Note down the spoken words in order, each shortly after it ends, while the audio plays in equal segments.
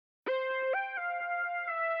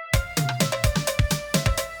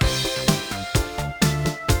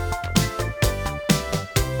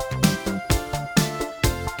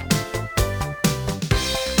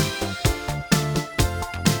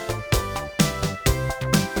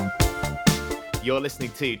You're listening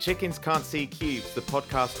to Chickens Can't See Cubes, the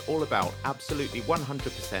podcast all about absolutely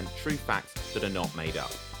 100% true facts that are not made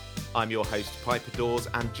up. I'm your host, Piper Dawes,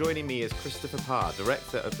 and joining me is Christopher Parr,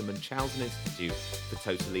 Director of the Munchausen Institute for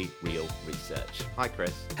Totally Real Research. Hi,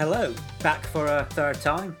 Chris. Hello, back for a third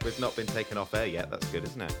time. We've not been taken off air yet, that's good,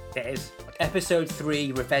 isn't it? It is. Episode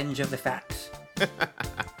 3, Revenge of the Facts.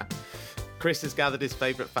 Chris has gathered his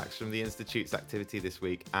favourite facts from the Institute's activity this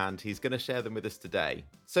week, and he's going to share them with us today.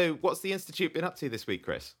 So what's the Institute been up to this week,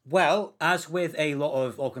 Chris? Well, as with a lot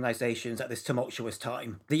of organisations at this tumultuous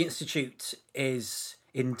time, the Institute is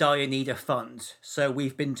in dire need of funds. So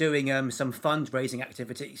we've been doing some fundraising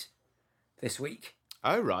activities this week.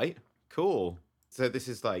 Oh, right. Cool. So this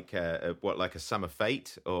is like, like a summer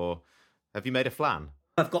fete, or have you made a flan?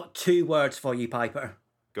 I've got 2 words for you, Piper.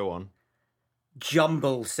 Go on.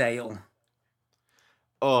 Jumble sale.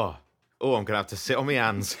 Oh, I'm going to have to sit on my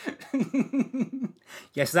hands.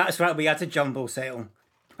 Yes, that's right. We had a jumble sale.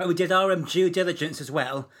 We did our due diligence as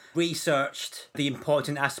well, researched the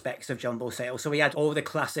important aspects of jumble sale. So we had all the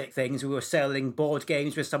classic things. We were selling board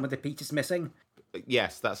games with some of the pieces missing.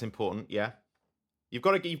 Yes, that's important, yeah. You've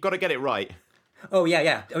got to get it right. Oh,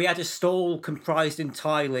 yeah. We had a stall comprised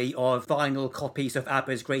entirely of vinyl copies of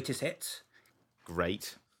ABBA's greatest hits.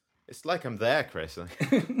 Great. It's like I'm there, Chris.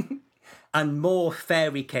 And more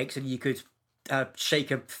fairy cakes than you could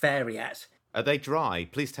shake a fairy at. Are they dry?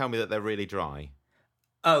 Please tell me that they're really dry.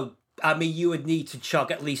 Oh, I mean, you would need to chug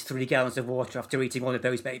at least 3 gallons of water after eating one of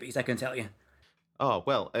those babies, I can tell you. Oh,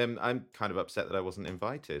 well, I'm kind of upset that I wasn't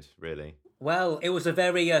invited, really. Well, it was a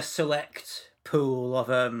very select pool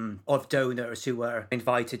of donors who were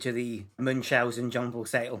invited to the Munchausen jumble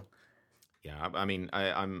sale. Yeah, I mean,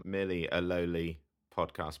 I'm merely a lowly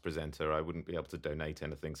podcast presenter. I wouldn't be able to donate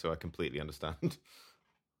anything, so I completely understand.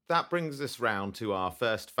 That brings us round to our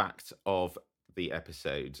first fact of the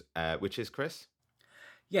episode, which is, Chris?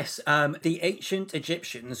 Yes, the ancient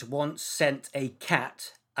Egyptians once sent a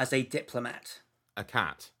cat as a diplomat. A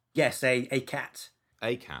cat? Yes, a cat.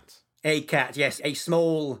 A cat? A cat, yes, a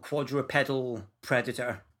small quadrupedal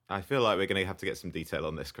predator. I feel like we're going to have to get some detail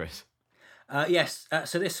on this, Chris. Yes,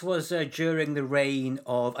 so this was during the reign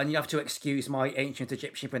of, and you have to excuse my ancient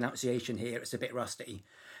Egyptian pronunciation here, it's a bit rusty,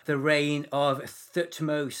 the reign of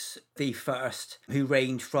Thutmose I, who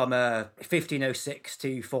reigned from 1506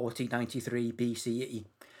 to 1493 BCE.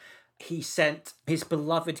 He sent his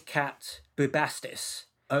beloved cat, Bubastis,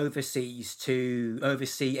 overseas to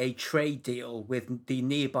oversee a trade deal with the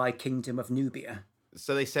nearby kingdom of Nubia.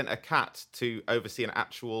 So they sent a cat to oversee an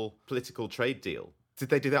actual political trade deal. Did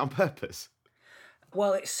they do that on purpose?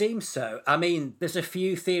 Well, it seems so. I mean, there's a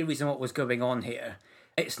few theories on what was going on here.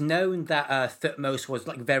 It's known that Thutmose was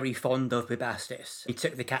very fond of Bubastis. He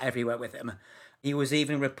took the cat everywhere with him. He was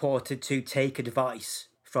even reported to take advice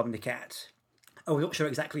from the cat. I'm not sure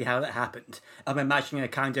exactly how that happened. I'm imagining a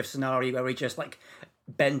kind of scenario where he just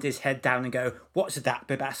bend his head down and go, "What's that,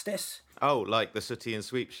 Bubastis?" Oh, like the Sooty and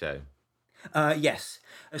Sweep show? Yes.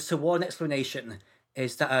 So one explanation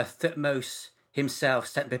is that Thutmose himself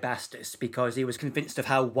sent Bubastis because he was convinced of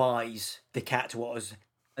how wise the cat was.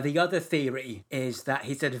 The other theory is that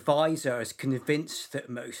his advisors convinced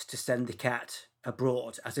Thutmose to send the cat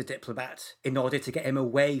abroad as a diplomat in order to get him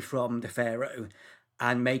away from the pharaoh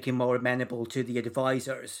and make him more amenable to the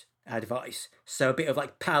advisors' advice. So a bit of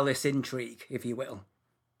palace intrigue, if you will.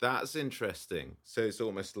 That's interesting. So it's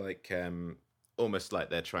almost like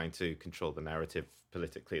they're trying to control the narrative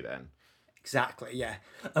politically then. Exactly, yeah.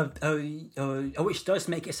 Which does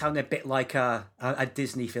make it sound a bit like a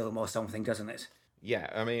Disney film or something, doesn't it? Yeah,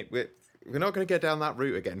 I mean, we're not going to go down that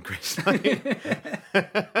route again, Chris.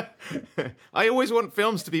 I always want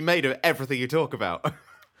films to be made of everything you talk about.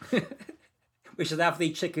 We should have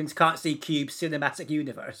the Chickens Can't See Cubes cinematic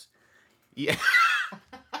universe. Yeah.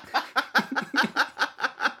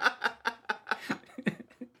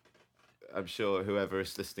 I'm sure whoever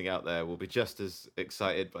is listening out there will be just as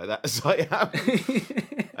excited by that as I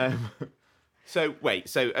am. So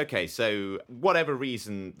whatever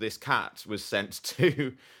reason this cat was sent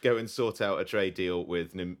to go and sort out a trade deal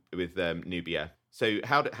with Nubia. So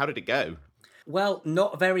how did it go? Well,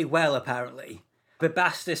 not very well, apparently.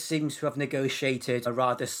 Bubastis seems to have negotiated a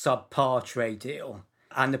rather subpar trade deal,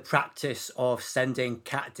 and the practice of sending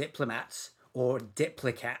cat diplomats, or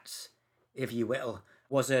diplicats, if you will,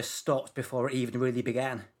 was stopped before it even really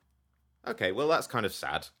began. Okay, well, that's kind of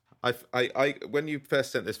sad. I when you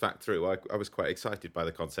first sent this fact through, I was quite excited by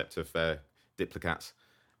the concept of diplicats.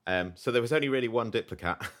 So there was only really one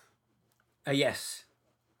diplicat. Yes.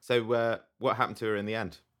 So what happened to her in the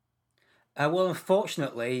end? Well,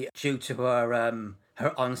 unfortunately, due to her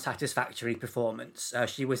her unsatisfactory performance.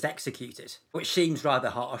 She was executed, which seems rather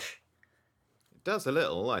harsh. It does a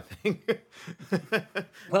little, I think.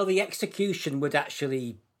 Well, the execution would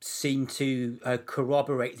actually seem to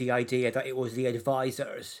corroborate the idea that it was the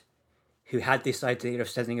advisors who had this idea of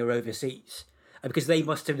sending her overseas. Because they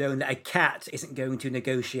must have known that a cat isn't going to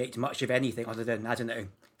negotiate much of anything other than, I don't know,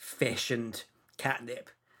 fish and catnip.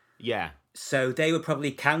 Yeah. So they were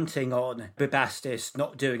probably counting on Bubastis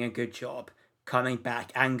not doing a good job, coming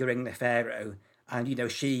back, angering the pharaoh,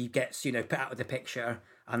 and, she gets, put out of the picture,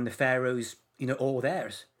 and the pharaoh's, all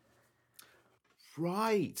theirs.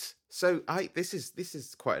 Right. So this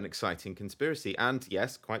is quite an exciting conspiracy, and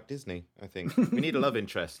yes, quite Disney, I think. We need a love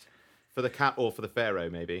interest for the cat or for the pharaoh,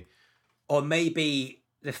 maybe. Or maybe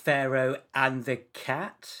the pharaoh and the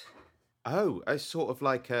cat? Oh, it's sort of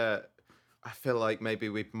like I feel like maybe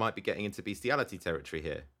we might be getting into bestiality territory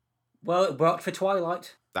here. Well, it worked for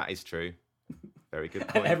Twilight. That is true. Very good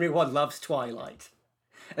point. Everyone loves Twilight,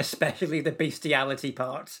 especially the bestiality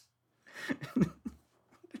part.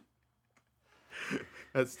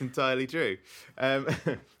 That's entirely true.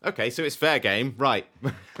 Okay, so it's fair game. Right.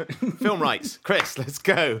 Film rights. Chris, let's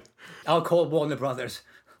go. I'll call Warner Brothers.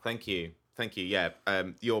 Thank you. Yeah,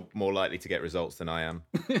 you're more likely to get results than I am.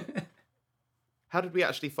 How did we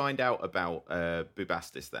actually find out about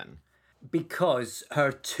Bubastis then? Because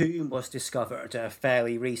her tomb was discovered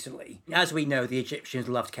fairly recently. As we know, the Egyptians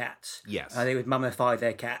loved cats. Yes. They would mummify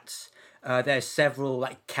their cats. There's several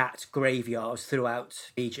cat graveyards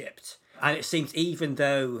throughout Egypt. And it seems even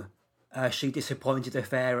though she disappointed the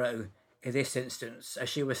pharaoh in this instance,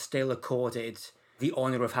 she was still accorded the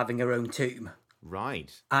honour of having her own tomb.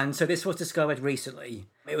 Right. And so this was discovered recently.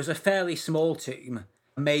 It was a fairly small tomb,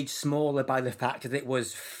 made smaller by the fact that it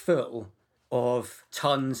was full of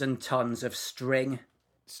tons and tons of string.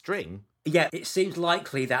 String? Yeah, it seems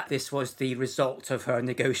likely that this was the result of her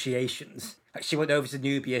negotiations. She went over to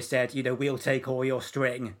Nubia, said, we'll take all your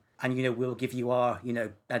string, and, we'll give you our,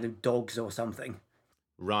 dogs or something.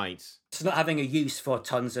 Right. It's not having a use for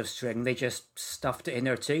tons of string. They just stuffed it in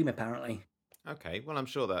her tomb, apparently. Okay, well, I'm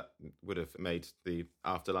sure that would have made the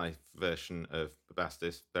afterlife version of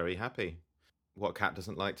Bubastis very happy. What cat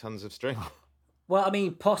doesn't like tons of string? Well,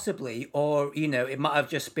 possibly, or, it might have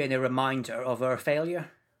just been a reminder of her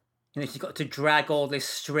failure. She's got to drag all this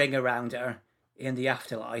string around her in the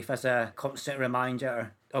afterlife as a constant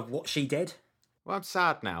reminder of what she did. Well, I'm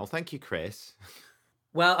sad now. Thank you, Chris.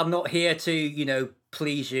 Well, I'm not here to,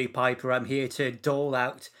 please you, Piper. I'm here to dole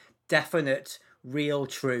out definite, real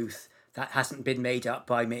truth that hasn't been made up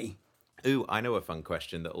by me. Ooh, I know a fun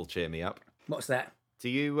question that'll cheer me up. What's that? Do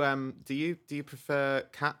you prefer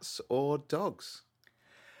cats or dogs?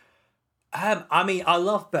 I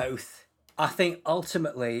love both. I think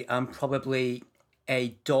ultimately I'm probably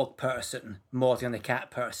a dog person more than a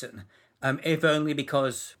cat person. If only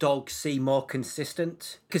because dogs seem more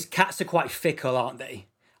consistent. Because cats are quite fickle, aren't they?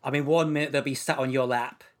 1 minute they'll be sat on your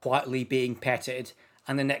lap, quietly being petted,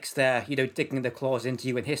 and the next they're, digging their claws into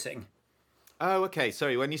you and hissing. Oh, okay.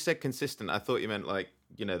 Sorry, when you said consistent, I thought you meant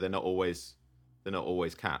they're not always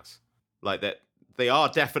cats. Like that, they are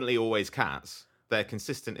definitely always cats. They're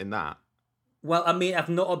consistent in that. Well, I've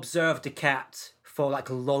not observed a cat for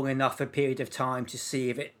long enough a period of time to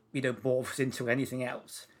see if it, morphs into anything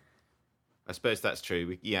else. I suppose that's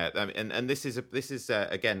true. Yeah, and this is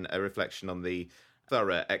again a reflection on the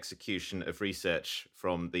thorough execution of research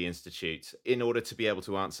from the Institute. In order to be able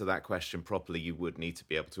to answer that question properly, you would need to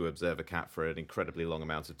be able to observe a cat for an incredibly long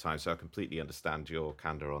amount of time. So I completely understand your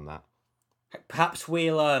candor on that. Perhaps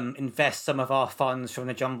we'll invest some of our funds from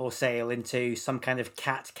the jumble sale into some kind of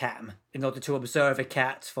cat cam in order to observe a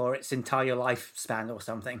cat for its entire lifespan or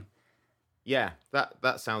something. Yeah,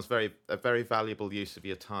 that sounds a very valuable use of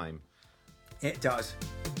your time. It does.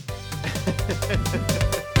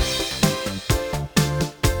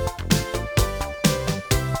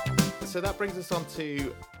 So that brings us on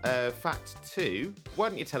to fact 2. Why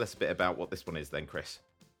don't you tell us a bit about what this one is then, Chris?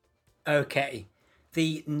 Okay.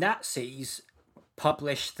 The Nazis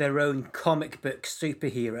published their own comic book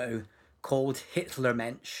superhero called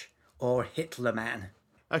Hitlermensch, or Hitlerman.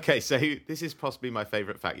 Okay, so this is possibly my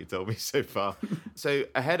favourite fact you've told me so far. So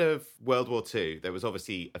ahead of World War II, there was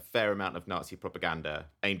obviously a fair amount of Nazi propaganda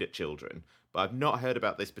aimed at children, but I've not heard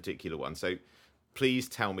about this particular one. So please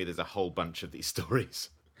tell me there's a whole bunch of these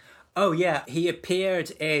stories. Oh yeah, he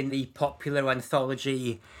appeared in the popular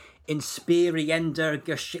anthology Inspirierende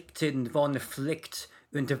Geschichten von Pflicht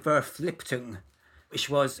und Verpflichtung, which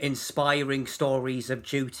was inspiring stories of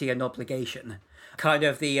duty and obligation. Kind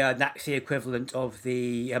of the Nazi equivalent of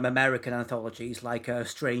the American anthologies like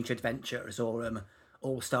Strange Adventures or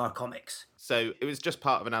All-Star Comics. So it was just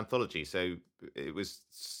part of an anthology, so it was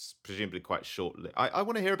presumably quite short. I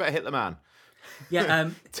want to hear about Hitlerman. Yeah,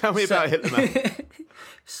 Tell me about Hitlerman.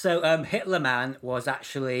 So Hitlerman was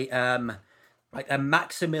actually like a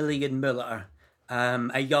Maximilian Muller,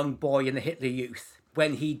 a young boy in the Hitler Youth,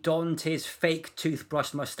 when he donned his fake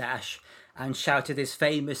toothbrush mustache and shouted his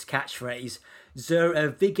famous catchphrase, Zur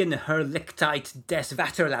Erwägen Herrlichkeit des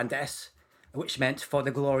Vaterlandes, which meant for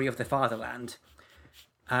the glory of the fatherland.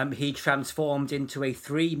 He transformed into a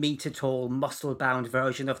 3-meter tall, muscle-bound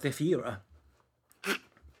version of the Führer.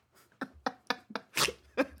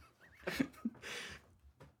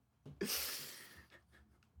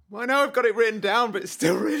 Well, I know I've got it written down, but it's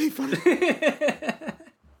still really funny.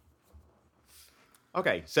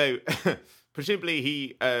 Okay, so presumably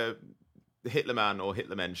he, Hitlerman or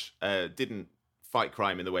Hitlermensch, didn't fight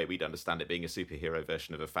crime in the way we'd understand it, being a superhero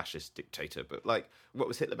version of a fascist dictator. But, like, what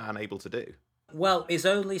was Hitlerman able to do? Well, his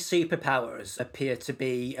only superpowers appear to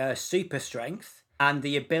be super strength and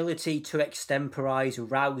the ability to extemporize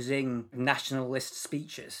rousing nationalist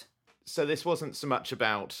speeches. So this wasn't so much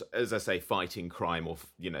about, as I say, fighting crime or,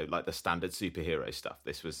 like the standard superhero stuff.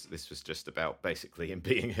 This was just about basically him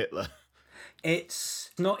being Hitler. It's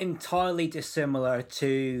not entirely dissimilar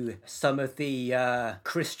to some of the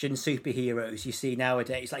Christian superheroes you see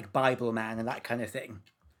nowadays, like Bible Man and that kind of thing.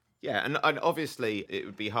 Yeah, and obviously it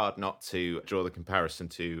would be hard not to draw the comparison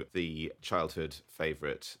to the childhood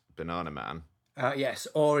favourite Banana Man. Yes,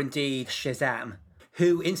 or indeed Shazam,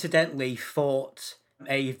 who incidentally fought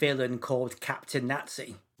a villain called Captain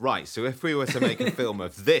Nazi. Right, so if we were to make a film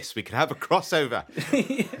of this, we could have a crossover.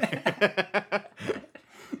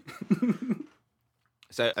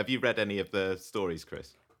 So, have you read any of the stories,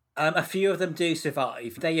 Chris? A few of them do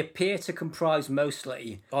survive. They appear to comprise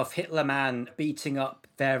mostly of Hitlerman beating up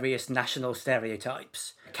various national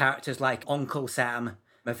stereotypes. Characters like Uncle Sam,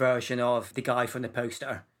 a version of the guy from the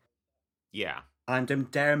poster. Yeah. And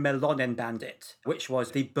Der Melonen Bandit, which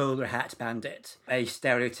was the bowler hat bandit, a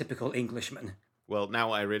stereotypical Englishman. Well,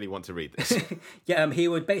 now I really want to read this. Yeah, he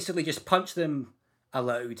would basically just punch them a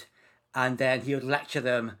load, and then he would lecture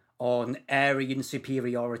them on Aryan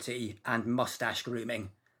superiority and mustache grooming.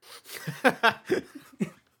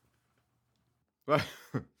 Well,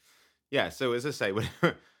 yeah, so as I say,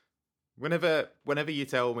 whenever you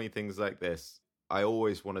tell me things like this, I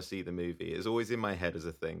always want to see the movie. It's always in my head as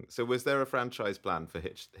a thing. So was there a franchise plan for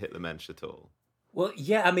Hitlermensch at all? Well,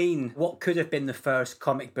 yeah, I mean, what could have been the first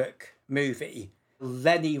comic book movie?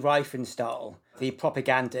 Leni Riefenstahl, the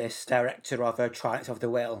propagandist, director of Triumph of the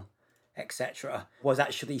Will, etc., was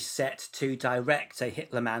actually set to direct a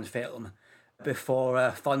Hitlerman film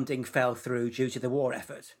before funding fell through due to the war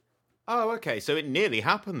effort. Oh, okay, so it nearly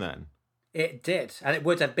happened then. It did, and it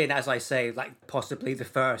would have been, as I say, like possibly the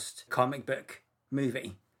first comic book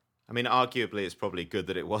movie. I mean, arguably, it's probably good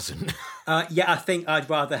that it wasn't. Yeah, I think I'd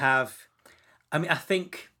rather have...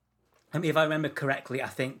 if I remember correctly, I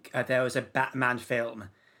think there was a Batman film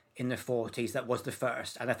in the 40s that was the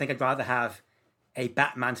first, and I think I'd rather have a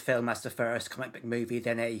Batman film as the first comic book movie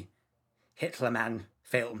than a Hitlerman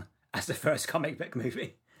film as the first comic book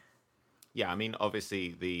movie. Yeah, I mean,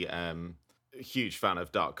 obviously, the huge fan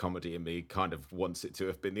of dark comedy in me kind of wants it to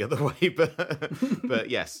have been the other way, but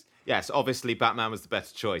yes, obviously Batman was the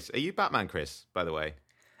better choice. Are you Batman, Chris, by the way?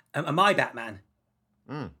 Am I Batman?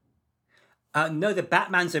 No, the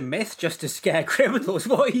Batman's a myth just to scare criminals.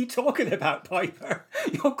 What are you talking about, Piper?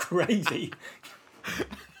 You're crazy.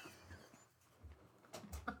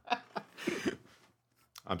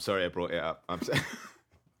 I'm sorry I brought it up.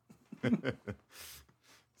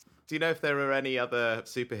 Do you know if there are any other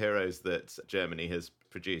superheroes that Germany has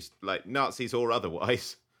produced, like Nazis or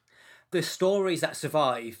otherwise? The stories that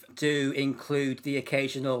survive do include the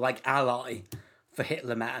occasional, ally for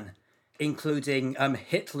Hitlerman, including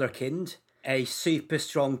Hitlerkind, a super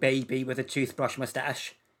strong baby with a toothbrush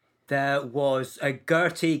mustache. There was a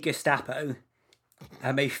Gertie Gestapo,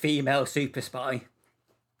 a female super spy,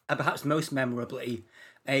 and perhaps most memorably,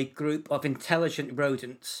 a group of intelligent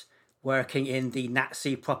rodents working in the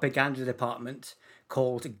Nazi propaganda department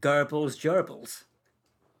called Goebbels Gerbils.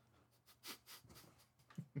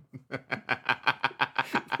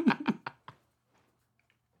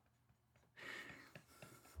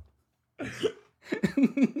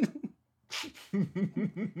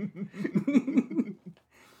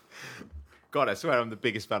 God, I swear I'm the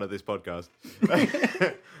biggest fan of this podcast.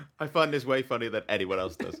 I find this way funnier than anyone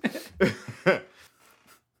else does.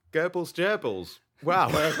 Goebbels Gerbils. Wow.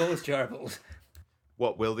 Goebbels Gerbils.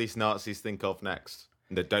 What will these Nazis think of next?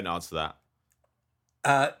 No, don't answer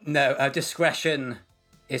that. No, discretion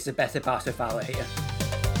is the better part of valor here.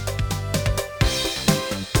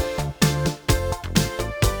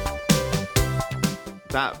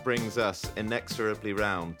 that brings us inexorably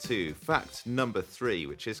round to fact number 3,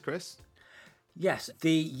 which is, Chris? Yes,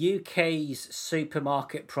 the UK's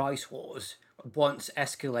supermarket price wars once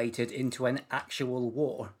escalated into an actual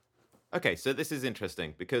war. Okay, so this is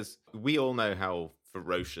interesting because we all know how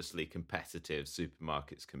ferociously competitive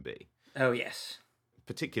supermarkets can be. Oh, yes.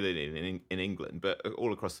 Particularly in England, but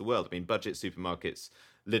all across the world. I mean, budget supermarkets,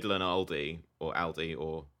 Lidl and Aldi,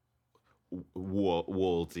 or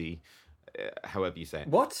Waldi, however you say it.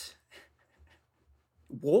 What?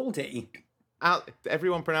 Waldi?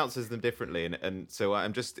 Everyone pronounces them differently, and so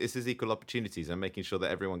this is equal opportunities. I'm making sure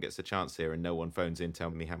that everyone gets a chance here and no one phones in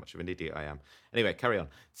telling me how much of an idiot I am. Anyway, carry on.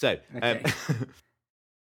 So, Okay.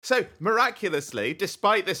 So miraculously,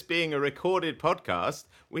 despite this being a recorded podcast,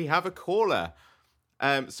 we have a caller.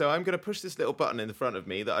 So I'm going to push this little button in the front of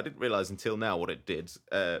me that I didn't realise until now what it did,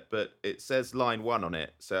 but it says line 1 on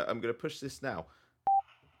it. So I'm going to push this now.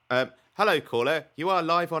 Hello, caller. You are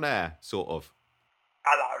live on air, sort of.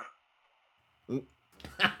 Hello.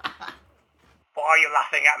 Why are you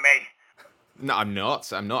laughing at me? No, I'm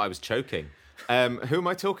not. I was choking. Who am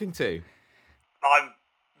I talking to? I'm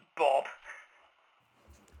Bob.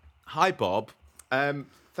 Hi, Bob.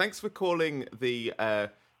 Thanks for calling the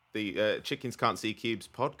Chickens Can't See Cubes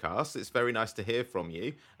podcast. It's very nice to hear from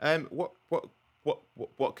you.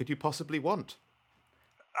 What could you possibly want?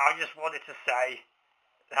 I just wanted to say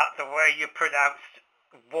that the way you pronounced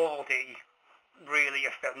Waldy really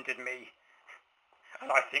offended me. And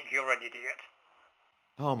I think you're an idiot.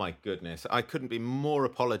 Oh my goodness, I couldn't be more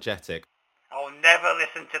apologetic. I'll never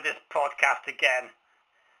listen to this podcast again.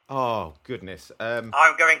 Oh goodness. I'm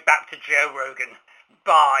going back to Joe Rogan.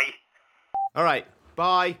 Bye. All right,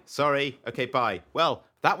 bye. Sorry. Okay, bye. Well,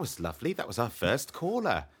 that was lovely. That was our first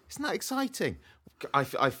caller. Isn't that exciting? I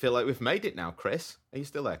feel like we've made it now, Chris. Are you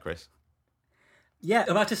still there, Chris? Yeah,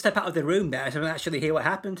 I'm about to step out of the room there so I can actually hear what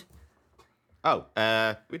happened. Oh,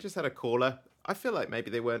 we just had a caller. I feel like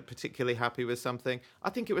maybe they weren't particularly happy with something.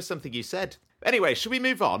 I think it was something you said. Anyway, should we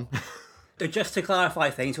move on? So just to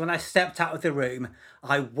clarify things, when I stepped out of the room,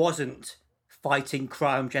 I wasn't fighting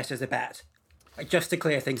crime dressed as a bat. Just to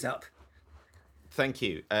clear things up. Thank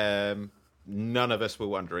you. None of us were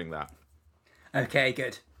wondering that. Okay,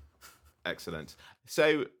 good. Excellent.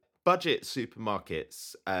 So, budget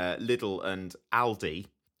supermarkets, Lidl and Aldi,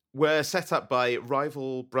 were set up by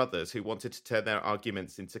rival brothers who wanted to turn their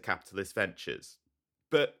arguments into capitalist ventures.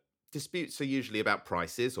 But disputes are usually about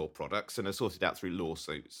prices or products and are sorted out through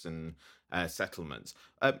lawsuits and settlements.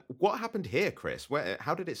 What happened here, Chris?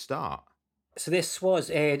 How did it start? So this was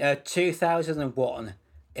in 2001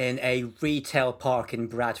 in a retail park in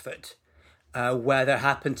Bradford, where there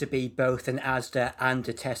happened to be both an Asda and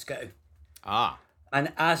a Tesco. Ah.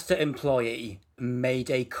 An Asda employee made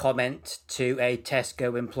a comment to a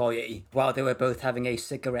Tesco employee while they were both having a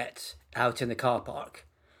cigarette out in the car park.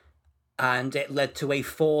 And it led to a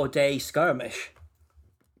 4-day skirmish.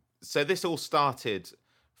 So this all started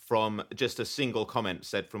from just a single comment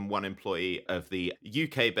said from one employee of the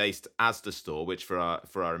UK-based Asda store, which for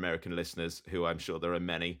our American listeners, who I'm sure there are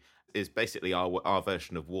many, is basically our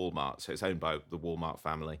version of Walmart. So it's owned by the Walmart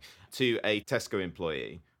family, to a Tesco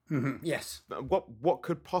employee. Mm-hmm, yes. What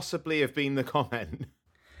could possibly have been the comment?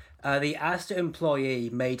 The Asda employee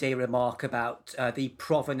made a remark about the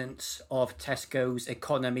provenance of Tesco's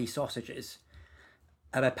economy sausages,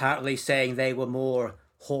 apparently saying they were more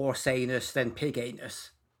horse anus than pig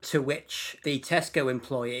anus, to which the Tesco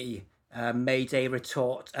employee made a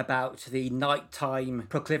retort about the nighttime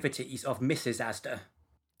proclivities of Mrs. Asda.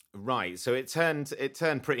 Right, so it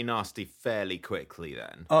turned pretty nasty fairly quickly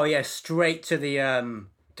then. Oh yeah, straight to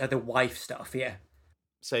the wife stuff, yeah.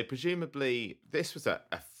 So presumably this was a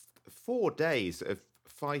 4 days of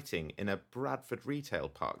fighting in a Bradford retail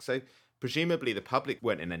park. So presumably the public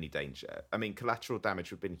weren't in any danger. I mean, collateral damage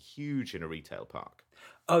would have been huge in a retail park.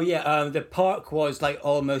 Oh yeah, the park was like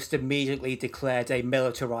almost immediately declared a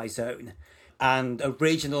militarized zone, and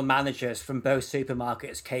regional managers from both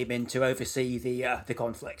supermarkets came in to oversee the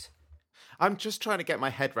conflict. I'm just trying to get my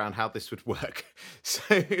head around how this would work.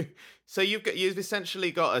 So you've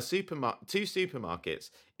essentially got two supermarkets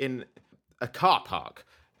in a car park,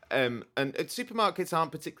 and supermarkets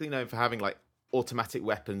aren't particularly known for having like automatic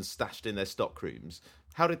weapons stashed in their stock rooms.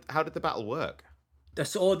 How did the battle work?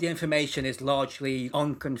 So all the information is largely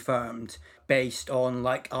unconfirmed, based on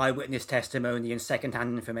like eyewitness testimony and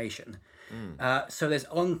second-hand information. So there's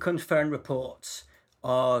unconfirmed reports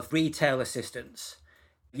of retail assistants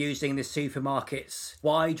using the supermarket's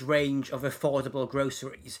wide range of affordable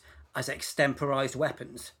groceries as extemporized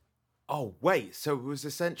weapons. Oh wait, so it was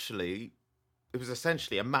essentially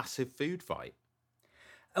a massive food fight.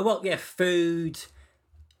 Well, yeah, food,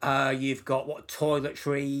 You've got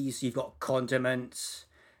toiletries, you've got condiments,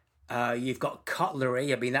 you've got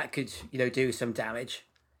cutlery. I mean, that could, do some damage.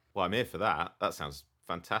 Well, I'm here for that. That sounds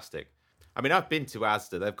fantastic. I mean, I've been to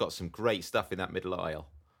Asda. They've got some great stuff in that middle aisle.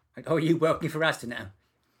 Oh, are you working for Asda now?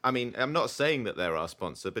 I mean, I'm not saying that they're our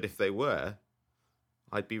sponsor, but if they were,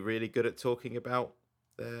 I'd be really good at talking about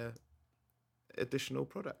their additional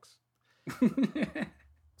products.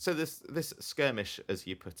 So this skirmish, as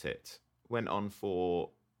you put it, went on for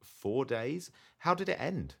 4 days. How did it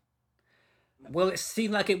end? Well, it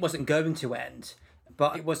seemed like it wasn't going to end,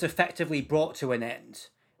 but it was effectively brought to an end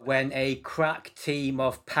when a crack team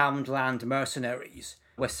of Poundland mercenaries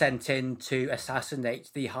were sent in to assassinate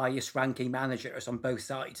the highest-ranking managers on both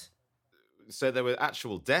sides. So there were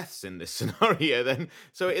actual deaths in this scenario then.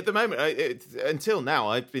 So at the moment, until now,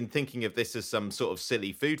 I've been thinking of this as some sort of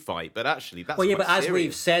silly food fight, but actually that's but as serious.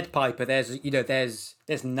 we've said, Piper, there's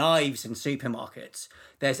knives in supermarkets.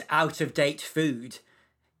 There's out-of-date food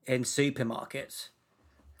in supermarkets.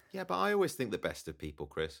 Yeah, but I always think the best of people,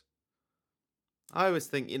 Chris. I always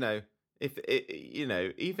think, if it,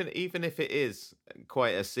 even if it is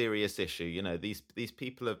quite a serious issue, these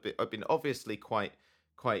people have been obviously quite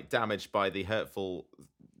damaged by the hurtful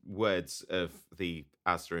words of the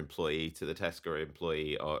Asda employee to the Tesco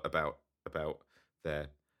employee or about their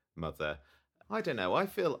mother. I don't know. I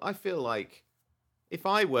feel like if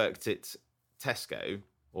I worked at Tesco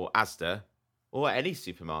or Asda or any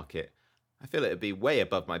supermarket, I feel it'd be way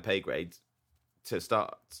above my pay grade to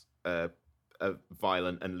start a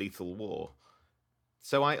violent and lethal war.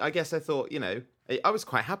 So I guess I thought, I was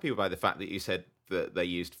quite happy by the fact that you said that they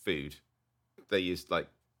used food. They used like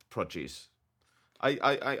produce.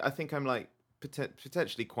 I think I'm like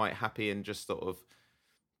potentially quite happy and just sort of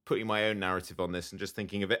putting my own narrative on this and just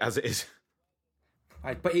thinking of it as it is.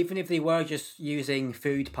 Right, but even if they were just using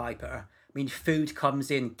food, Piper, I mean, food comes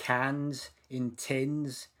in cans, in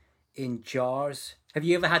tins, in jars. Have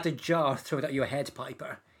you ever had a jar thrown at your head,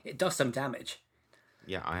 Piper? It does some damage.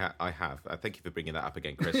 Yeah, I have. Thank you for bringing that up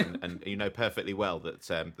again, Chris. and you know perfectly well that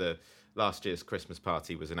the last year's Christmas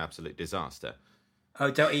party was an absolute disaster. Oh,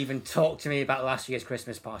 don't even talk to me about last year's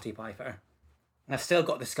Christmas party, Piper. And I've still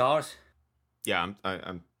got the scars. Yeah,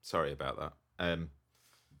 I'm sorry about that.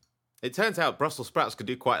 It turns out Brussels sprouts could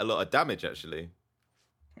do quite a lot of damage, actually.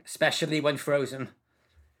 Especially when frozen.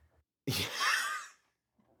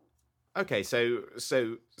 Okay, so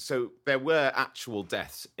there were actual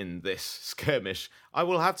deaths in this skirmish. I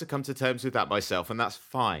will have to come to terms with that myself, and that's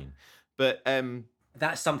fine. But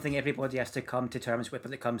that's something everybody has to come to terms with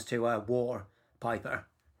when it comes to war, Piper.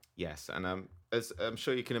 Yes, and as I'm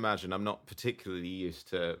sure you can imagine, I'm not particularly used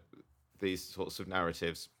to these sorts of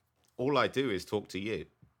narratives. All I do is talk to you.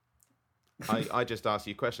 I just ask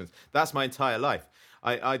you questions. That's my entire life.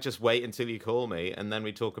 I just wait until you call me, and then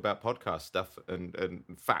we talk about podcast stuff and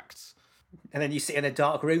facts. And then you sit in a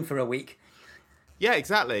dark room for a week. Yeah,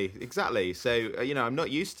 exactly. So, I'm not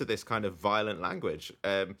used to this kind of violent language.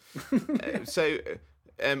 So,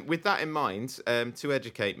 with that in mind, to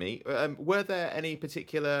educate me, were there any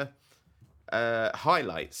particular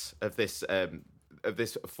highlights of this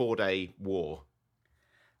 4-day war?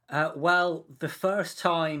 Well, the first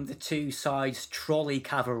time the two sides' trolley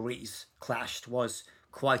cavalries clashed was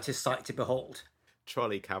quite a sight to behold.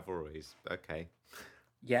 Trolley cavalries, okay.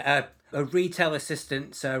 Yeah, a retail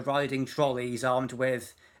assistant riding trolleys armed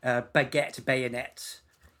with baguette bayonets.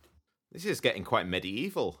 This is getting quite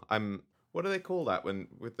medieval. What do they call that when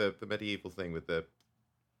with the medieval thing with the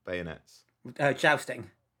bayonets?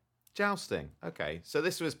 Jousting. Jousting. Okay, so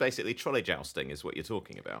this was basically trolley jousting, is what you're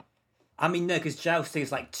talking about. I mean, no, because jousting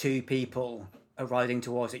is like two people riding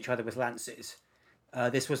towards each other with lances.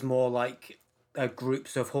 This was more like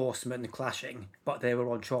groups of horsemen clashing, but they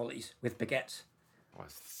were on trolleys with baguettes. Well,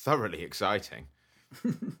 it's thoroughly exciting.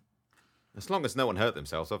 As long as no one hurt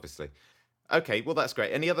themselves, obviously. Okay, well that's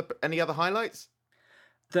great. Any other highlights?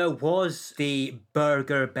 There was the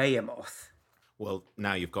Burger Behemoth. Well,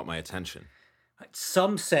 now you've got my attention.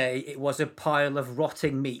 Some say it was a pile of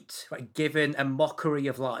rotting meat, given a mockery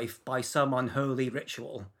of life by some unholy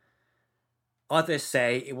ritual. Others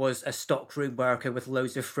say it was a stockroom worker with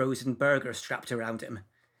loads of frozen burgers strapped around him.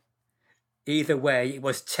 Either way, it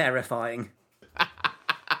was terrifying.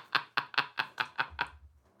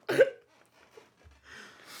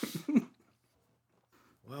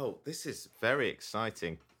 Well, this is very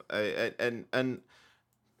exciting, and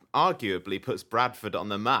arguably puts Bradford on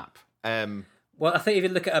the map. Well, I think if you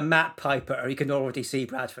look at a map, Piper, you can already see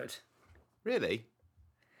Bradford. Really?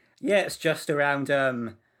 Yeah, it's just around,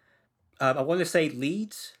 I want to say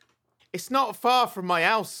Leeds. It's not far from my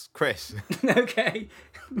house, Chris. Okay.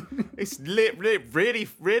 It's really,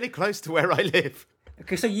 really close to where I live.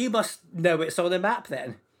 Okay, so you must know it's on the map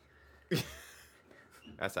then.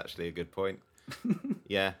 That's actually a good point.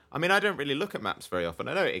 Yeah. I mean, I don't really look at maps very often.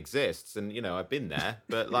 I know it exists and, I've been there,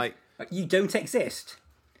 but like... You don't exist.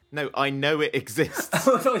 No, I know it exists.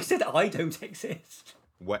 Oh, I thought you said I don't exist.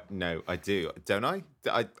 What? No, I do. Don't I?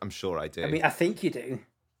 I'm sure I do. I mean, I think you do.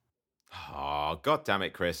 Oh, God damn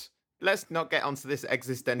it, Chris. Let's not get onto this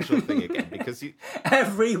existential thing again, because you...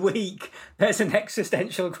 Every week, there's an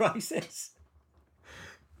existential crisis.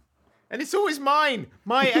 And it's always mine.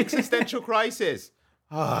 My existential crisis.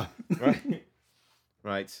 Ah, right.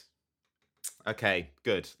 Right. Okay,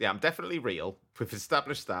 good. Yeah, I'm definitely real. We've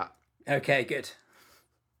established that. Okay, good.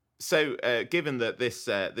 So, given that this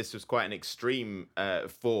was quite an extreme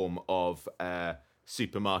form of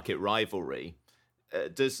supermarket rivalry,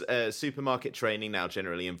 does supermarket training now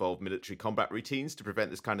generally involve military combat routines to prevent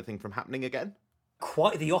this kind of thing from happening again?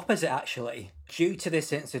 Quite the opposite, actually. Due to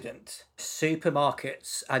this incident,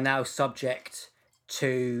 supermarkets are now subject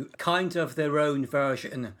to kind of their own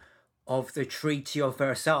version of the Treaty of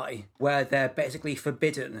Versailles, where they're basically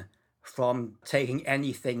forbidden from taking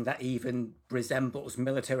anything that even resembles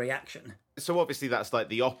military action. So obviously that's like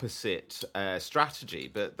the opposite strategy,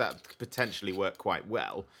 but that could potentially work quite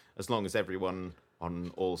well as long as everyone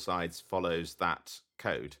on all sides follows that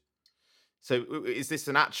code. So is this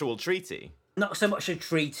an actual treaty? Not so much a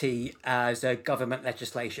treaty as a government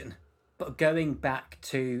legislation, but going back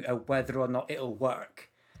to whether or not it'll work.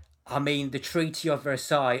 I mean, the Treaty of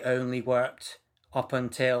Versailles only worked up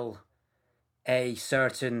until a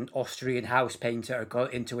certain Austrian house painter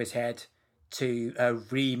got into his head to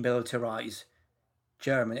remilitarize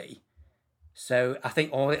Germany. So I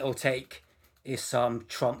think all it'll take is some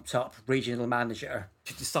trumped up regional manager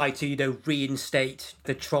to decide to, reinstate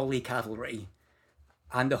the trolley cavalry,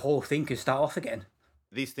 and the whole thing could start off again.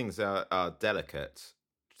 These things are delicate.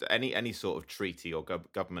 Any sort of treaty or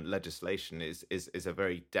government legislation is a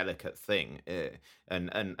very delicate thing,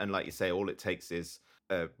 and like you say, all it takes is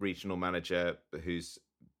a regional manager who's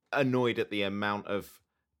annoyed at the amount of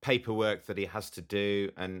paperwork that he has to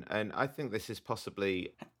do, and I think this is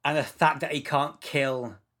possibly... And the fact that he can't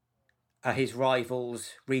kill his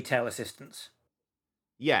rivals' retail assistants.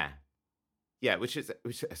 Yeah, which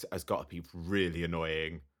has got to be really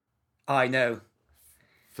annoying. I know.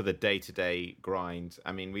 For the day-to-day grind.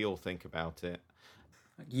 I mean, we all think about it.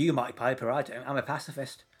 You might, Piper, I don't. I'm a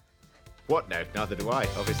pacifist. What? No, neither do I,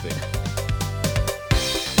 obviously.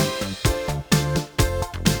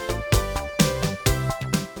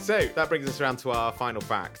 So, that brings us around to our final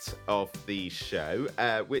fact of the show,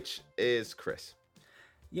 which is Chris.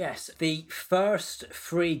 Yes, the first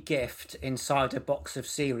free gift inside a box of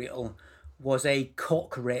cereal was a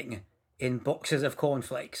cock ring in boxes of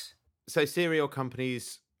cornflakes. So cereal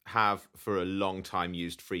companies have for a long time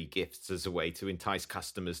used free gifts as a way to entice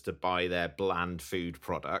customers to buy their bland food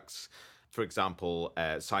products. For example,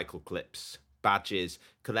 cycle clips, badges,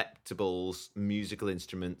 collectibles, musical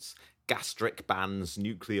instruments, gastric bands,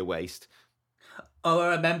 nuclear waste. Oh,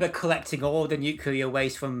 I remember collecting all the nuclear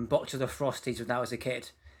waste from boxes of Frosties when I was a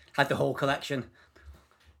kid. Had the whole collection.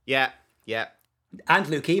 Yeah. And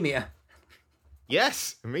leukemia.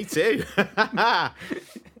 Yes, me too.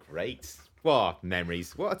 Great. What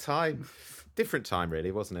memories. What a time. Different time,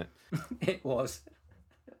 really, wasn't it? It was.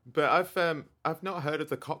 But I've not heard of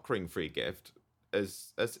the cock ring free gift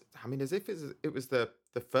as if it was the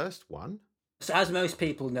first one. So as most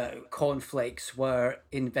people know, cornflakes were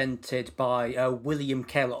invented by William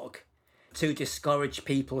Kellogg to discourage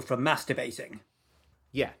people from masturbating.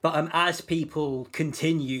 Yeah. But as people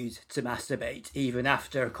continued to masturbate, even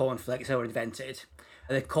after cornflakes were invented,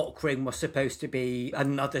 the cock ring was supposed to be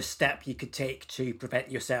another step you could take to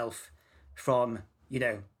prevent yourself from,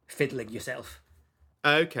 fiddling yourself.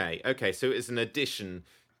 Okay. So it's an addition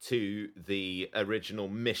to the original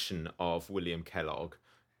mission of William Kellogg.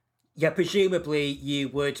 Yeah, presumably you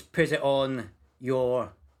would put it on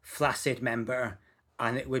your flaccid member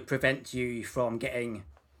and it would prevent you from getting,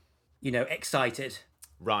 excited.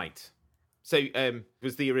 Right. So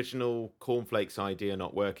was the original cornflakes idea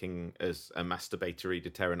not working as a masturbatory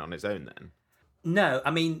deterrent on its own then? No,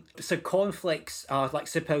 I mean, so cornflakes are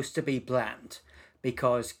supposed to be bland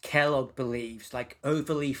because Kellogg believes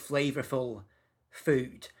overly flavorful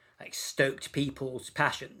food stoked people's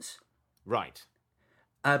passions. Right.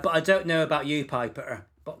 But I don't know about you, Piper,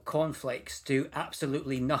 but cornflakes do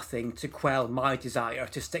absolutely nothing to quell my desire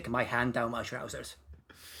to stick my hand down my trousers.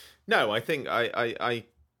 No, I think I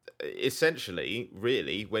essentially,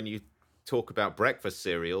 really, when you talk about breakfast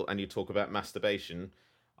cereal and you talk about masturbation,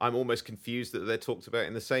 I'm almost confused that they're talked about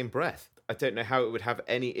in the same breath. I don't know how it would have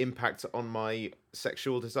any impact on my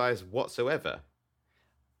sexual desires whatsoever.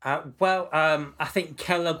 I think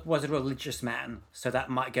Kellogg was a religious man, so that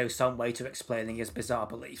might go some way to explaining his bizarre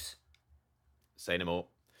beliefs. Say no more.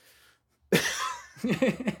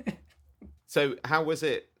 So how was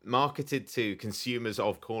it marketed to consumers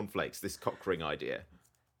of cornflakes, this cock ring idea?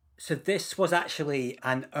 So this was actually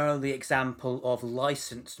an early example of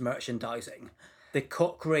licensed merchandising. The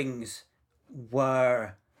cock rings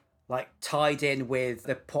were like tied in with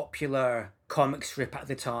the popular comic strip at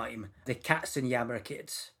the time, the Katzenjammer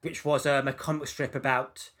Kids, which was a comic strip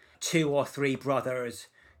about 2 or 3 brothers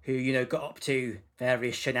who, got up to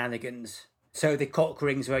various shenanigans. So the cock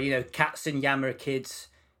rings were, Katzenjammer Kids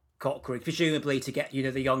cock rings, presumably to get,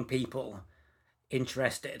 the young people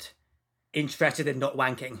interested in not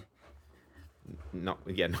wanking. Not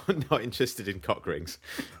interested in cock rings.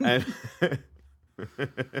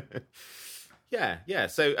 Yeah.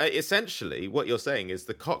 So essentially, what you're saying is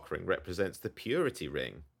the cock ring represents the purity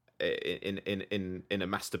ring in a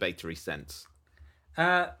masturbatory sense.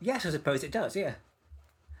 Yes, I suppose it does. Yeah,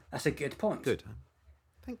 that's a good point. Good.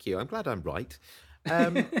 Thank you. I'm glad I'm right.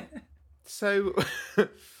 So there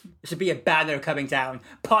should be a banner coming down.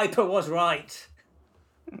 Piper was right.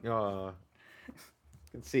 Oh,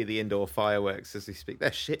 I can see the indoor fireworks as we speak.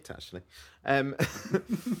 They're shit, actually.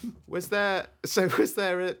 Was there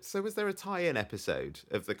a tie-in episode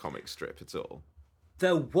of the comic strip at all?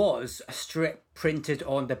 There was a strip printed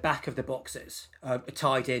on the back of the boxes,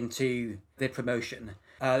 tied into the promotion.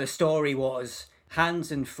 The story was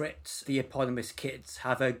Hans and Fritz, the eponymous kids,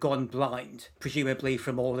 have gone blind, presumably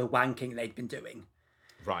from all the wanking they'd been doing.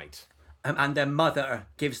 Right. And their mother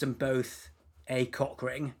gives them both a cock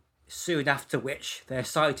ring, soon after which their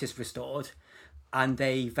sight is restored, and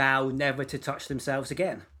they vow never to touch themselves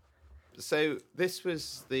again. So this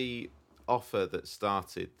was the offer that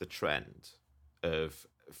started the trend of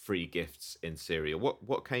free gifts in cereal.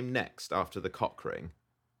 What came next after the cock ring?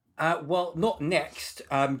 Well, not next.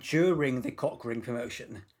 During the cock ring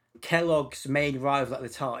promotion, Kellogg's main rival at the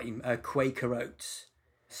time, Quaker Oats,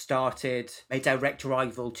 started a direct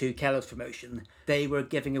rival to Kellogg's promotion. They were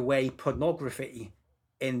giving away pornography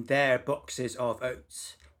in their boxes of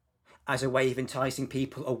oats as a way of enticing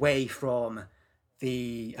people away from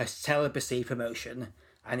the celibacy promotion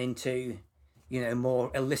and into,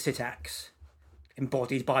 more illicit acts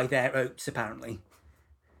embodied by their oats, apparently.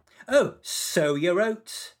 Oh, sow your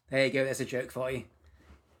oats. There you go, there's a joke for you.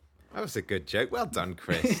 That was a good joke. Well done,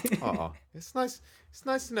 Chris. Aw, it's nice. It's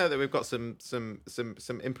nice to know that we've got some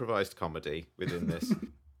improvised comedy within this.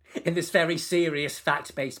 In this very serious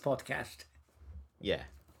fact-based podcast. Yeah.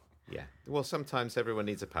 Well, sometimes everyone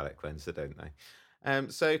needs a palate cleanser, don't they?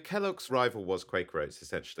 So Kellogg's rival was Quaker Oats,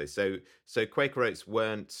 essentially. So Quaker Oats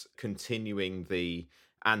weren't continuing the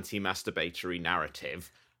anti-masturbatory narrative.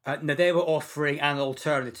 No, they were offering an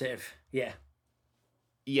alternative. Yeah.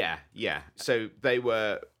 Yeah. So they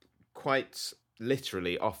were quite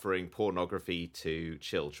literally offering pornography to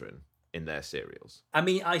children in their cereals. I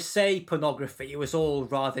mean, I say pornography. It was all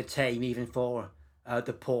rather tame, even for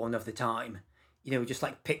the porn of the time. Just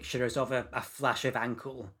like pictures of a flash of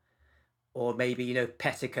ankle. Or maybe,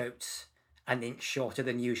 petticoats an inch shorter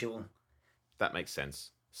than usual. That makes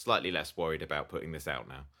sense. Slightly less worried about putting this out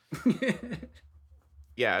now.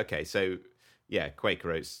 Yeah, okay. So,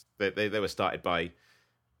 Quaker Oats, they were started by,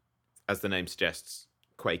 as the name suggests,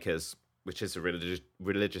 Quakers, which is a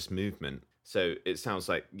religious movement. So it sounds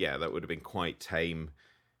like, that would have been quite tame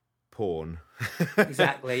porn.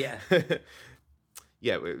 Exactly, yeah.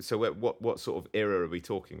 Yeah, so what sort of era are we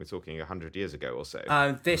talking? We're talking 100 years ago or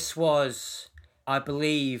so. This was, I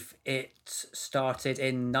believe, it started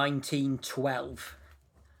in 1912.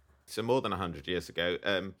 So more than 100 years ago.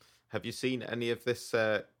 Have you seen any of this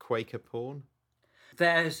Quaker porn?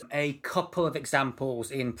 There's a couple of examples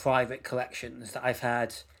in private collections that I've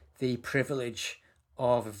had the privilege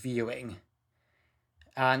of viewing.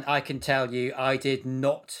 And I can tell you, I did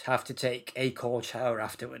not have to take a cold shower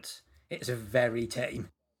afterwards. It's very tame.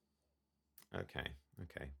 Okay.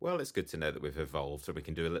 Well, it's good to know that we've evolved so we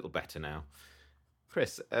can do a little better now.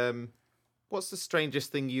 Chris, what's the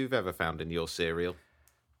strangest thing you've ever found in your cereal?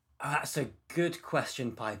 That's a good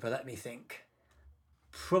question, Piper. Let me think.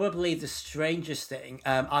 Probably the strangest thing.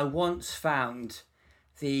 I once found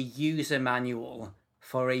the user manual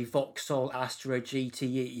for a Vauxhall Astra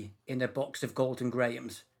GTE in a box of Golden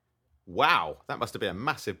Grahams. Wow, that must have been a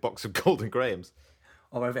massive box of Golden Grahams.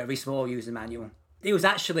 Or a very small user manual. There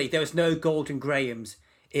was no Golden Grahams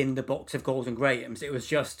in the box of Golden Grahams. It was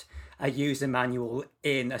just a user manual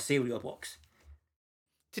in a cereal box.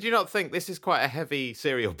 Did you not think this is quite a heavy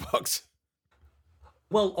cereal box?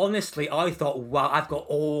 Well, honestly, I thought, wow, I've got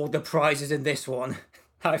all the prizes in this one.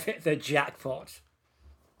 I've hit the jackpot.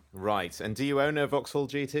 Right, and do you own a Vauxhall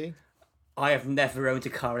GT? I have never owned a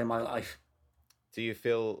car in my life. Do you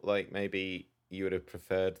feel like maybe you would have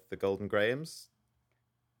preferred the Golden Grahams?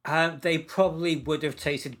 They probably would have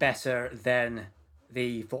tasted better than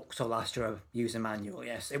the Vauxhall Astra user manual,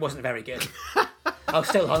 yes. It wasn't very good. I was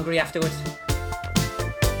still hungry afterwards.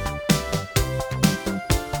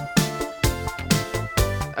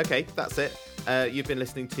 Okay, that's it. You've been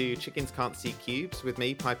listening to Chickens Can't See Cubes with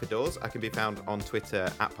me, Piper Dawes. I can be found on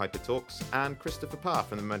Twitter at Piper Talks, and Christopher Parr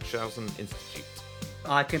from the Munchausen Institute.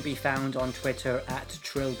 I can be found on Twitter at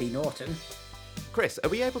Trilby Norton. Chris, are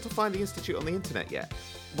we able to find the Institute on the internet yet?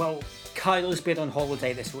 Well, Kylo's been on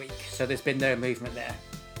holiday this week, so there's been no movement there.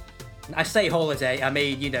 I say holiday, I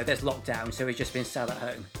mean, there's lockdown, so he's just been sat at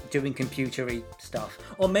home, doing computery stuff.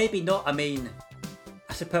 Or maybe not,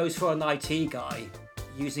 I suppose for an IT guy,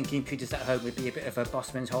 using computers at home would be a bit of a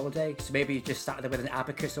bossman's holiday, so maybe you just sat there with an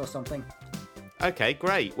abacus or something. Okay,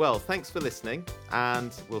 great. Well, thanks for listening,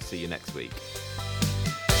 and we'll see you next week.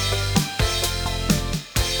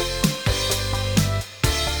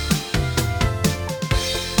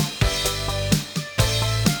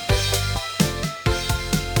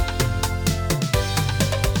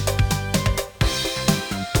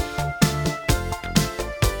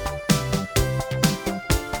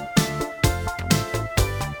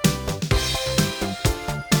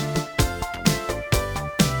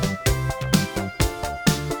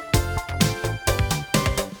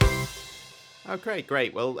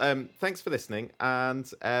 Great. Well, thanks for listening, and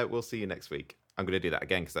we'll see you next week. I'm going to do that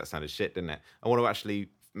again because that sounded shit, didn't it? I want to actually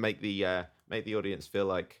make the audience feel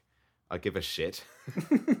like I give a shit.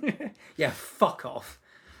 Yeah, fuck off.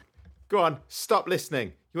 Go on, stop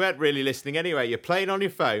listening. You weren't really listening anyway. You're playing on your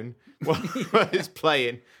phone while it's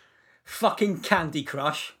playing. Fucking Candy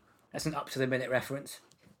Crush. That's an up-to-the-minute reference.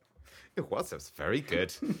 It was. That was very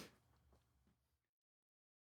good.